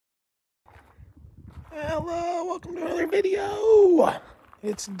Hello, welcome to another video.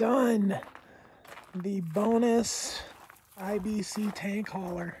 It's done. The bonus IBC tank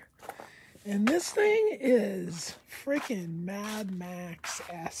hauler. And this thing is freaking Mad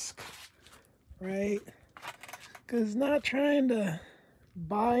Max-esque, right? Because not trying to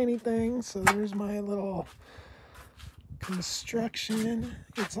buy anything, so there's my little construction.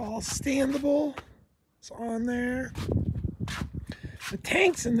 It's all standable. It's on there. The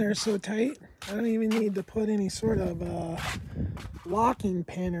tank's in there so tight, I don't even need to put any sort of locking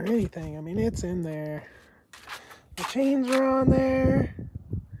pin or anything. I mean, it's in there. The chains are on there.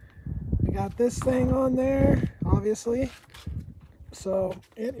 I got this thing on there, obviously. So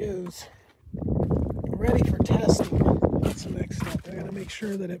it is ready for testing. That's the next step. I gotta make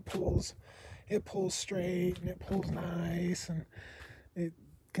sure that it pulls straight and it pulls nice and it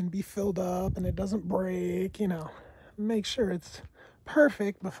can be filled up and it doesn't break, you know. Make sure it's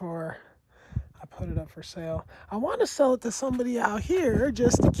perfect before I put it up for sale. I want to sell it to somebody out here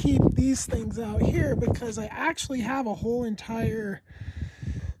just to keep these things out here, because I actually have a whole entire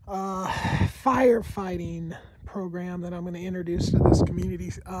firefighting program that I'm going to introduce to this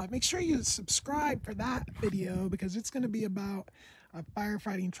community. Make sure you subscribe for that video, because it's going to be about a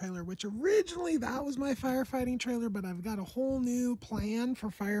firefighting trailer, which originally that was my firefighting trailer, but I've got a whole new plan for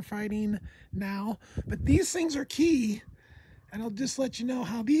firefighting now. But these things are key. And I'll just let you know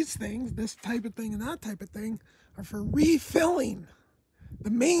how these things, this type of thing and that type of thing, are for refilling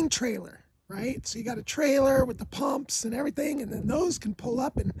the main trailer, right? So you got a trailer with the pumps and everything, and then those can pull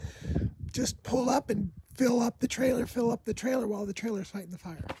up and just pull up and fill up the trailer while the trailer's fighting the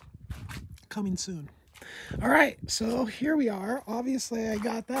fire. Coming soon. All right, so here we are. Obviously, I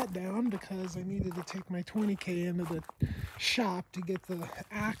got that down because I needed to take my 20K into the shop to get the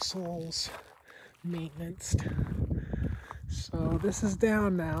axles maintenanced. So this is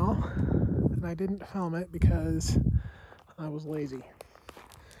down now, and I didn't film it because I was lazy.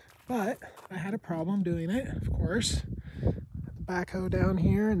 But I had a problem doing it, of course. The backhoe down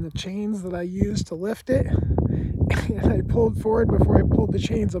here and the chains that I used to lift it, and I pulled forward before I pulled the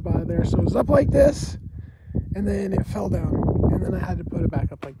chains up out of there. So it was up like this, and then it fell down, and then I had to put it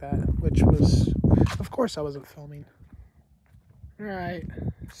back up like that, which was, of course I wasn't filming. All right,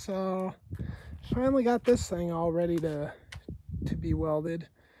 so finally got this thing all ready to be welded.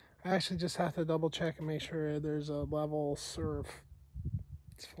 I actually just have to double check and make sure there's a level, or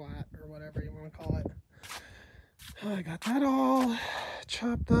it's flat, or whatever you want to call it. I got that all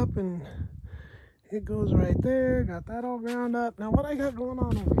chopped up and it goes right there. Got that all ground up. Now what I got going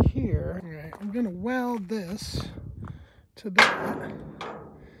on over here, all right, I'm gonna weld this to that.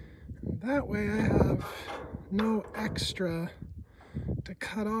 That way I have no extra to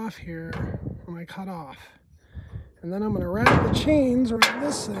cut off here when I cut off. And then I'm going to wrap the chains around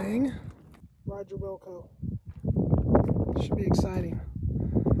this thing. Roger Wilco. Should be exciting.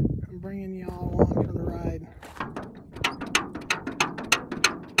 I'm bringing y'all along for the ride.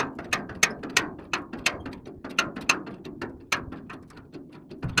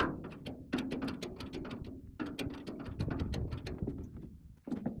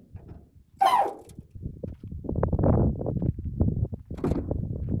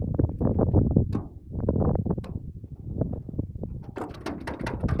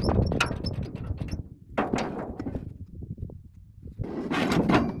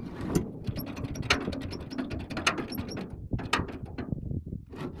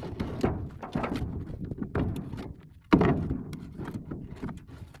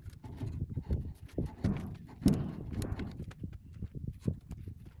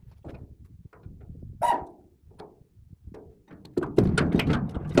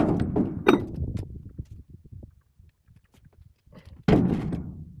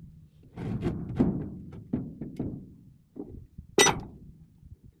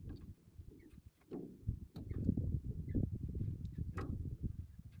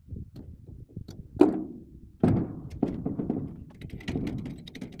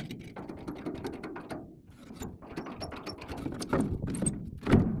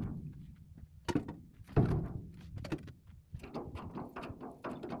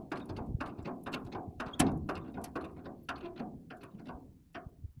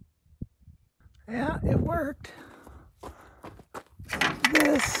 Yeah, it worked.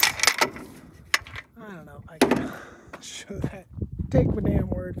 This, I don't know if I can show that. Take my damn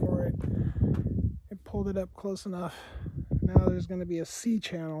word for it. It pulled it up close enough. Now there's going to be a C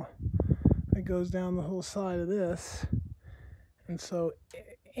channel that goes down the whole side of this. And so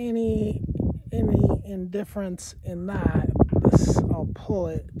any indifference in that, I'll pull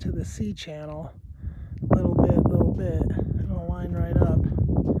it to the C channel, little bit, it'll line right up.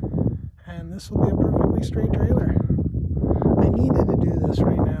 And this will be a perfectly straight trailer. I needed to do this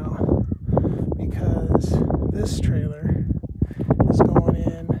right now because this trailer is going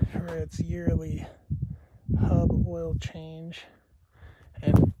in for its yearly hub oil change,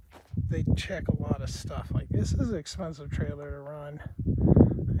 and they check a lot of stuff. Like, this is an expensive trailer to run,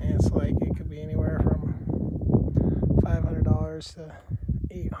 and it's like it could be anywhere from $500 to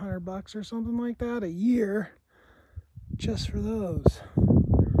 $800 or something like that a year just for those.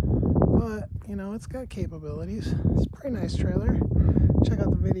 But you know, it's got capabilities. It's a pretty nice trailer. Check out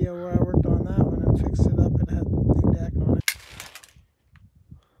the video where I worked on that one and fixed it up. It had new deck on it.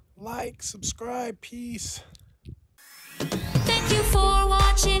 Like, subscribe, peace. Thank you for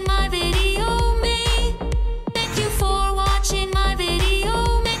watching.